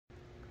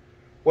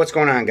What's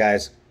going on,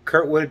 guys?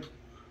 Kurtwood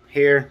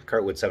here,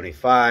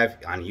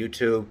 Kurtwood75 on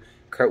YouTube,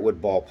 Kurtwood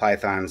Ball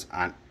Pythons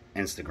on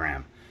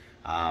Instagram.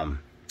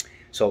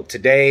 So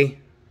today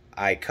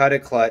I cut a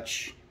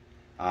clutch.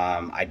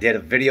 I did a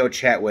video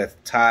chat with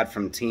Todd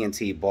from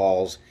TNT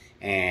Balls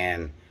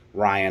and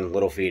Ryan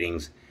Little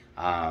Feedings,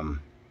 so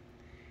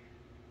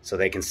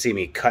they can see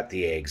me cut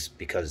the eggs,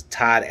 because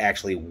Todd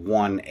actually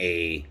won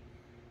a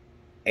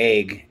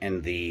egg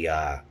in the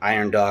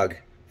Iron Dog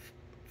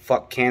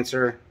Fuck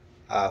Cancer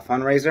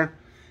fundraiser.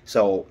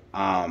 So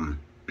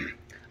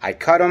I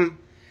cut them.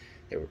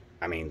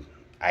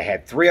 I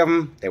had 3 of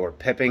them. They were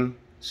pipping,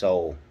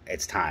 so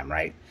it's time,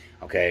 right?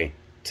 Okay,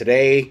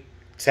 today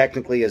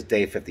technically is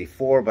day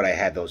 54, but I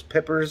had those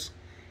pippers,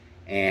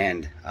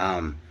 and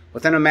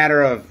within a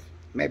matter of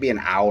maybe an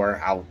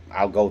hour,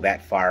 I'll go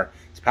that far.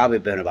 It's probably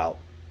been about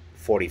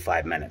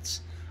 45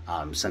 minutes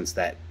since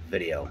that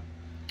video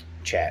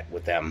chat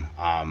with them,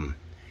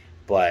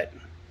 but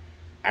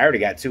I already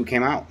got 2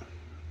 came out.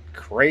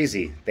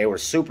 Crazy. They were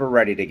super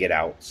ready to get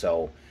out.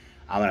 So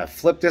I'm going to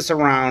flip this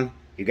around.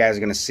 You guys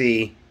are going to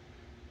see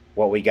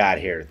what we got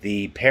here.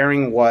 The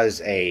pairing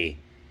was a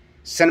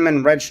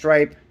cinnamon red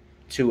stripe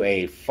to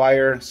a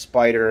fire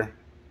spider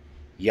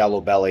yellow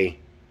belly,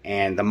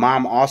 and the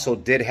mom also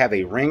did have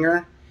a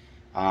ringer.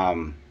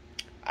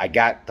 I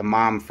got the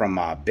mom from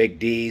Big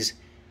D's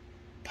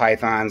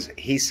Pythons.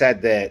 He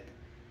said that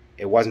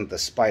it wasn't the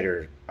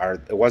spider,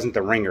 or it wasn't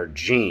the ringer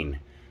gene,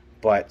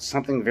 but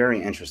something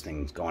very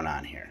interesting is going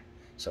on here.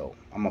 So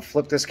I'm going to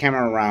flip this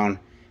camera around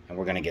and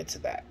we're going to get to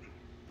that.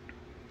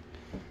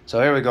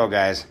 So here we go,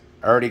 guys.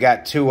 I already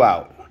got 2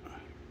 out.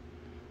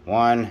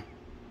 1,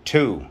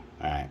 2.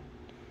 Alright.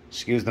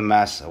 Excuse the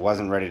mess. I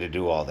wasn't ready to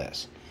do all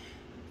this.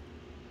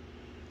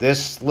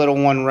 This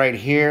little one right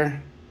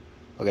here.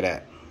 Look at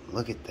that.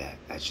 Look at that.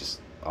 That's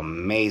just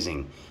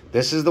amazing.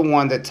 This is the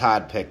one that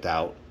Todd picked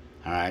out.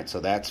 Alright, so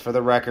that's for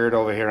the record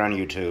over here on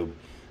YouTube.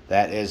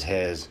 That is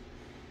his.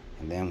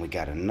 And then we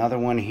got another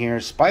one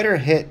here. Spider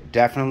hit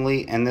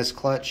definitely in this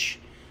clutch.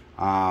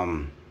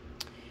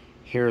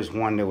 Here's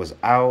one that was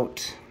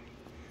out.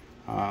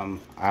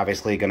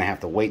 Obviously going to have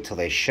to wait till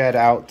they shed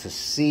out to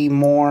see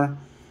more.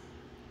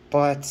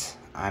 But,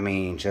 I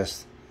mean,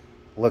 just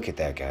look at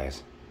that,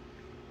 guys.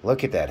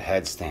 Look at that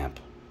head stamp.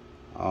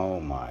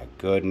 Oh my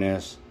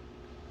goodness.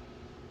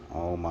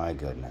 Oh my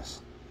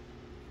goodness.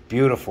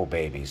 Beautiful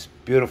babies.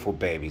 Beautiful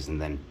babies.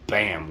 And then,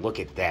 bam, look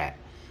at that.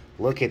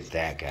 Look at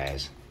that,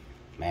 guys.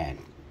 Man,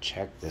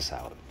 check this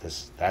out.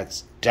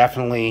 That's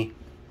definitely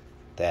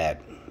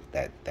that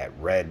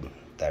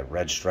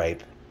red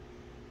stripe.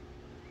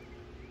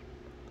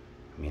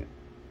 I mean,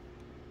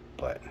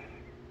 but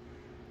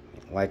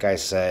like I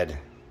said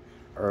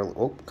earlier,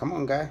 oh, come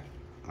on, guy,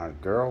 or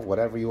girl,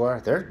 whatever you are,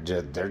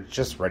 they're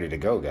just ready to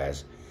go,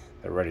 guys.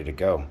 They're ready to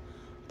go.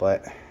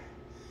 But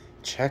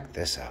check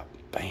this out.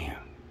 Bam.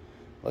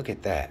 Look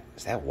at that.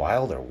 Is that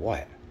wild or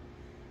what?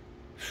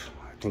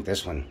 I think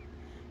this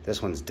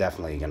one's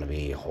definitely going to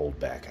be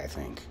holdback, I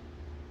think.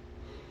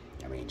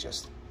 I mean,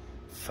 just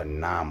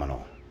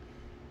phenomenal.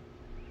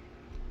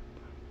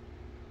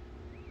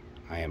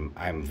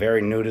 I'm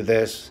very new to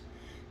this,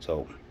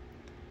 so,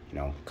 you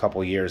know, a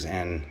couple years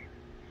in,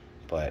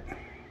 but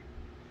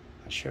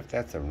not sure if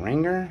that's a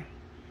ringer.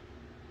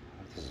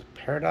 If this is a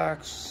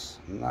paradox.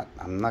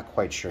 I'm not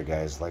quite sure,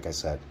 guys. Like I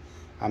said,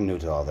 I'm new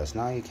to all this.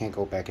 Now you can't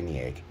go back in the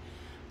egg.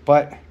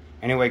 But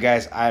anyway,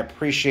 guys, I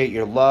appreciate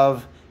your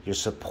love, your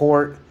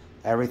support,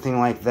 everything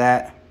like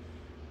that.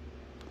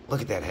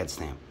 Look at that head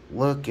stamp.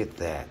 Look at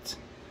that.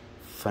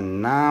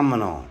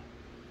 Phenomenal.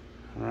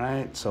 All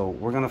right, so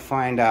we're going to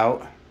find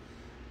out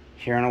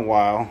here in a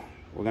while.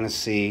 We're going to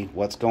see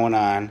what's going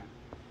on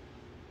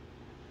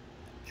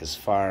as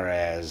far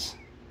as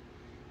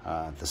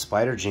the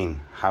spider gene.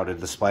 How did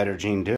the spider gene do?